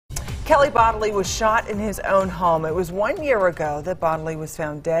Kelly Bodily was shot in his own home. It was 1 year ago that Bodily was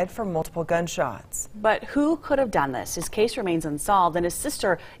found dead from multiple gunshots. But who could have done this? His case remains unsolved, and his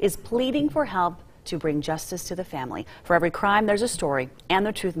sister is pleading for help to bring justice to the family. For every crime, there's a story, and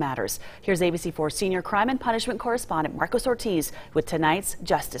the truth matters. Here's ABC4 senior crime and punishment correspondent Marcos Ortiz with tonight's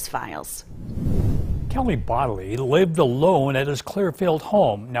Justice Files. Kelly Bodily lived alone at his Clearfield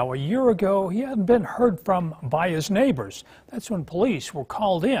home. Now, a year ago, he hadn't been heard from by his neighbors. That's when police were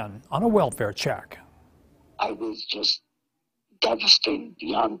called in on a welfare check. I was just devastated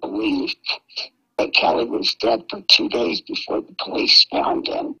beyond belief that Kelly was dead for 2 days before the police found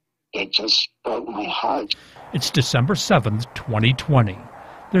him. It just broke my heart. It's December 7th, 2020.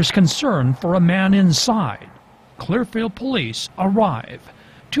 There's concern for a man inside. Clearfield police arrive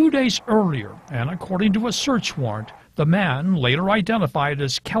 2 days earlier, and according to a search warrant, the man, later identified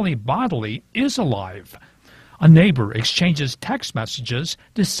as Kelly Bodily, is alive. A neighbor exchanges text messages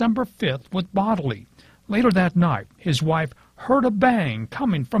December 5th with Bodily. Later that night, his wife heard a bang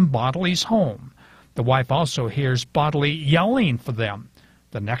coming from Bodily's home. The wife also hears Bodily yelling for them.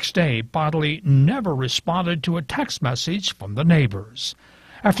 The next day, Bodily never responded to a text message from the neighbors.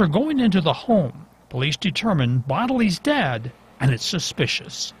 After going into the home, police determined Bodily's dead, and it's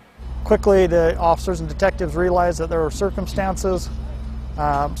suspicious. Quickly, the officers and detectives realized that there were circumstances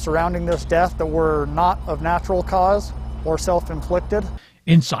surrounding this death that were not of natural cause or self-inflicted.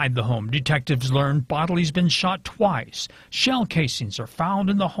 Inside the home, detectives learned Bodily's been shot twice. Shell casings are found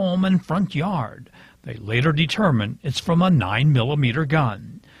in the home and front yard. They later determined it's from a 9mm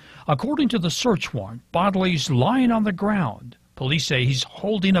gun. According to the search warrant, Bodily's lying on the ground. Police say he's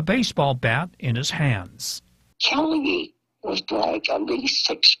holding a baseball bat in his hands. Kelly was like at least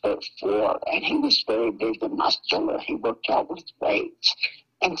 6'4", and he was very big and muscular. He worked out with weights,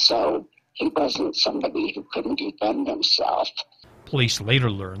 and so he wasn't somebody who couldn't defend himself. Police later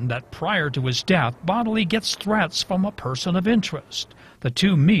learned that prior to his death, Bodily gets threats from a person of interest. The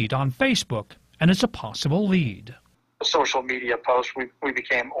two meet on Facebook, and it's a possible lead. The social media post, we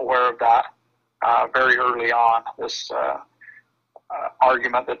became aware of that very early on, this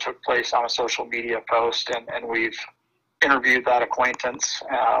argument that took place on a social media post, and we've interviewed that acquaintance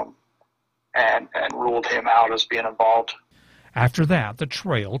and ruled him out as being involved. After that, the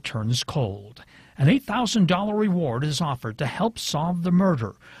trail turns cold. An $8,000 reward is offered to help solve the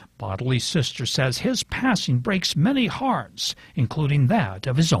murder. Bodily's sister says his passing breaks many hearts, including that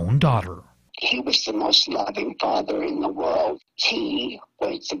of his own daughter. He was the most loving father in the world. He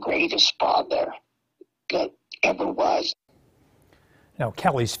was the greatest father that ever was. Now,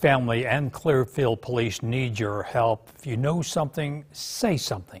 Kelly's family and Clearfield Police need your help. If you know something, say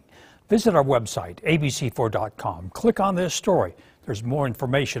something. Visit our website, abc4.com. Click on this story. There's more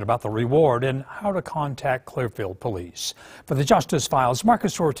information about the reward and how to contact Clearfield Police. For the Justice Files,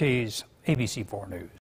 Marcos Ortiz, ABC4 News.